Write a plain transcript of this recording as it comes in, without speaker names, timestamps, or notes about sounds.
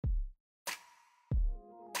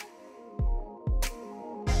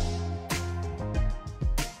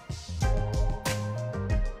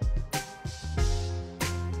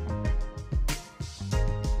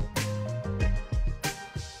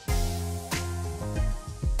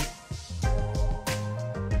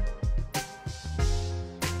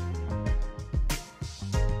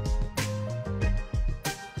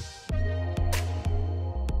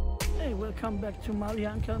welcome back to my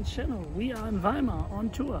Hangcan channel. We are in Weimar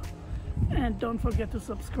on tour, and don't forget to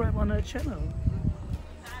subscribe on our channel.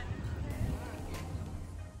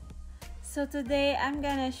 So today I'm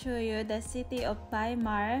gonna show you the city of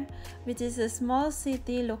Weimar, which is a small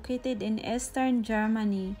city located in eastern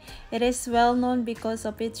Germany. It is well known because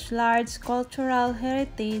of its large cultural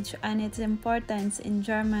heritage and its importance in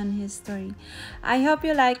German history. I hope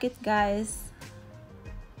you like it, guys.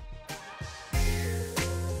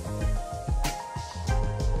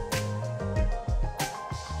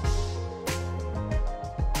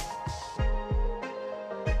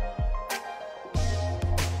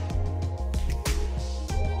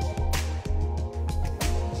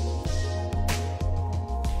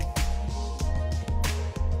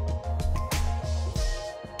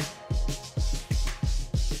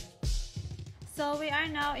 So we are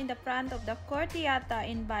now in the front of the Courtyata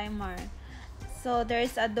in Weimar. So there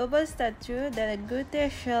is a double statue, the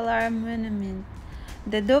Goethe-Schiller Monument.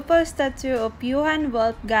 The double statue of Johann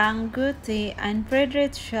Wolfgang Goethe and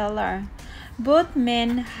Friedrich Schiller. Both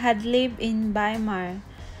men had lived in Weimar.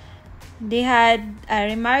 They had a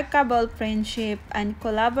remarkable friendship and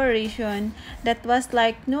collaboration that was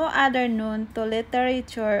like no other known to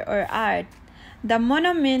literature or art. The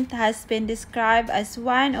monument has been described as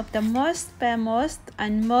one of the most famous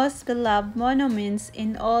and most beloved monuments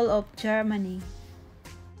in all of Germany.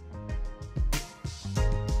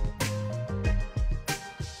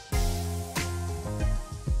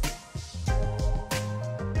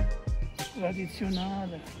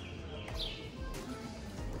 Traditionale.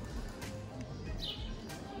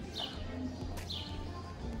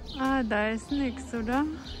 Ah, da ist nichts, oder?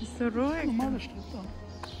 Ist so ruhig. Normale Stadt da.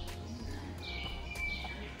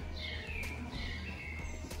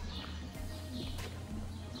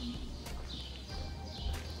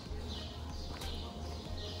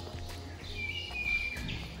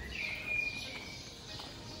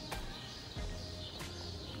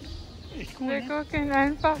 Echt cool, Wir ne? gucken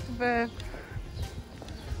einfach weg.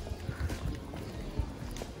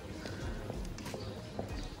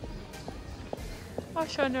 Oh,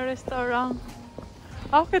 schönes Restaurant.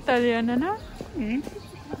 Auch Italiener, ne? Mhm.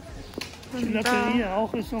 Gelateria,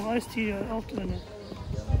 auch ist noch Eistee auch drin.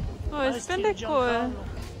 Oh, das finde ich cool.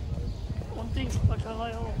 Und Dings,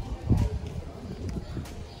 Bäckerei auch.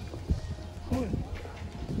 Cool.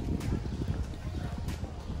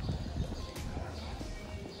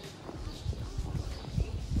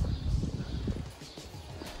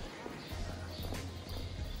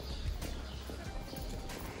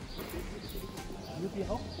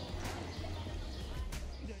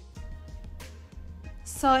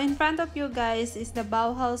 So in front of you guys is the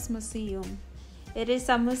Bauhaus Museum. It is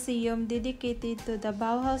a museum dedicated to the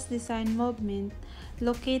Bauhaus design movement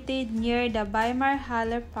located near the Weimar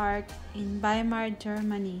Halle Park in Weimar,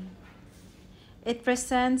 Germany. It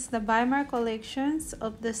presents the Weimar collections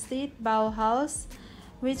of the state Bauhaus,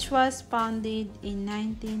 which was founded in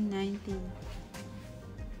 1919.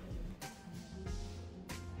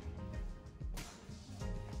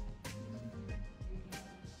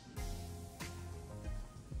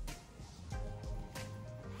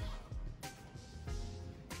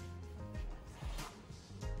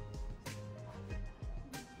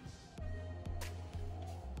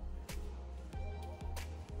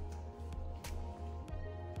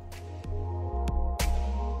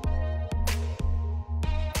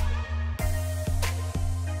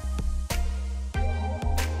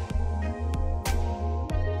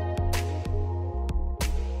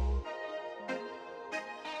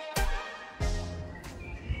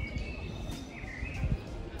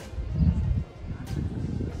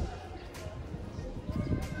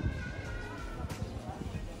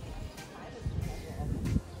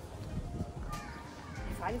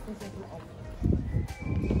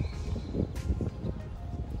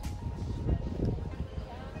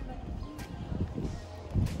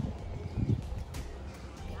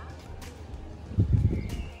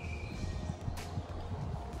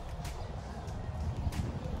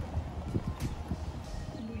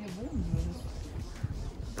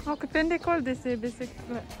 Oh, que finde ich cool, diese Bicycle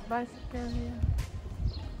hier.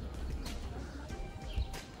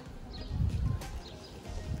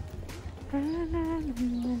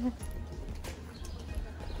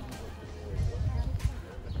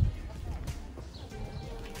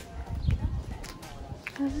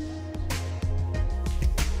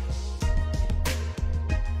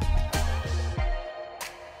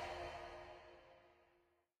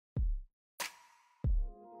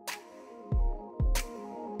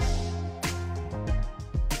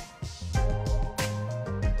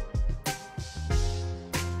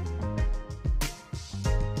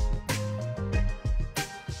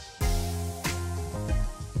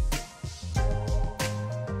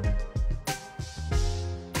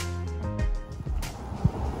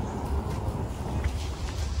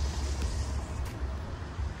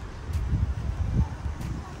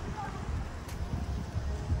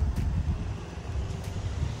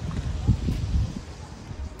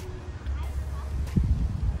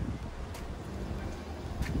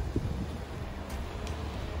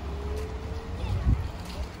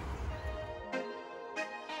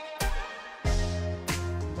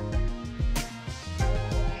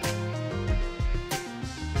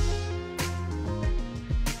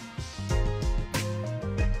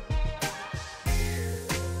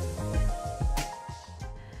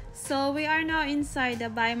 So we are now inside the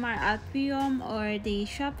Weimar Atrium, or the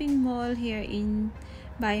shopping mall here in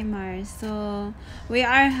Weimar. So we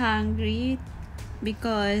are hungry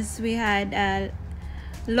because we had a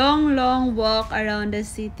long walk around the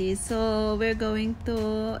city. So we're going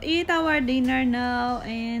to eat our dinner now,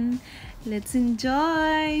 and let's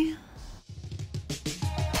enjoy.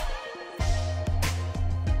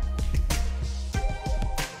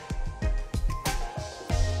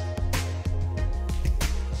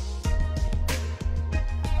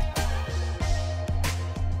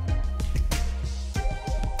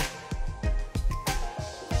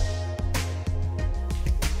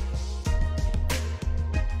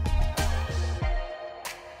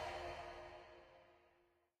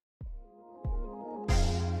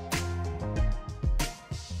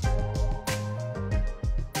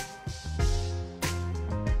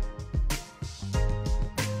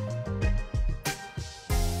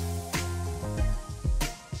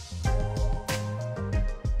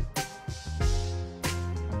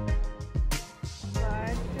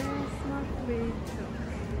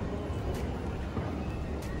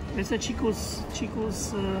 It's a Chico's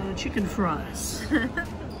chicken fries.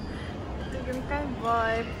 Chicken kay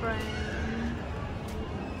boyfriend.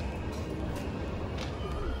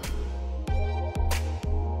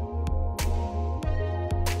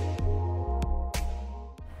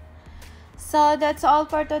 So that's all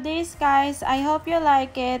for today's, guys. I hope you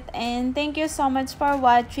like it, and thank you so much for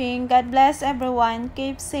watching. God bless everyone.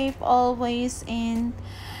 Keep safe always, and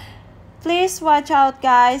please watch out,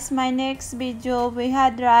 guys. My next video, we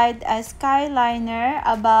had ride a Skyliner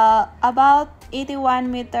about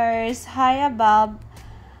 81 meters high above.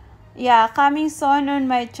 Yeah, coming soon on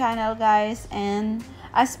my channel, guys. And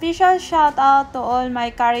a special shout out to all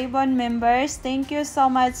my Caribbean members. Thank you so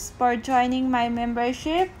much for joining my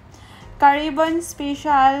membership. Caribbean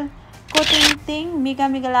special Kuting Mega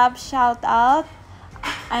Love shout out.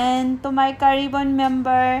 And to my Caribbean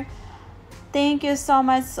member, thank you so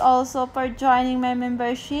much also for joining my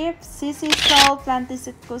membership. Sisi Soul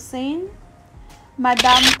Plantisit Cuisine,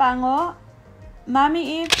 Madam Pango,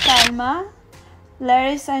 Mami Eve Kalma,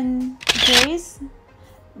 Laris and Jace,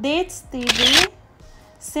 Dates TV,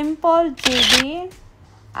 Simple JD,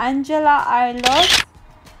 Angela Arlos,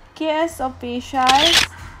 KS Officials,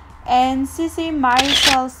 and Sisi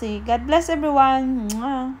Marisol C. God bless everyone.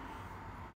 Mwah.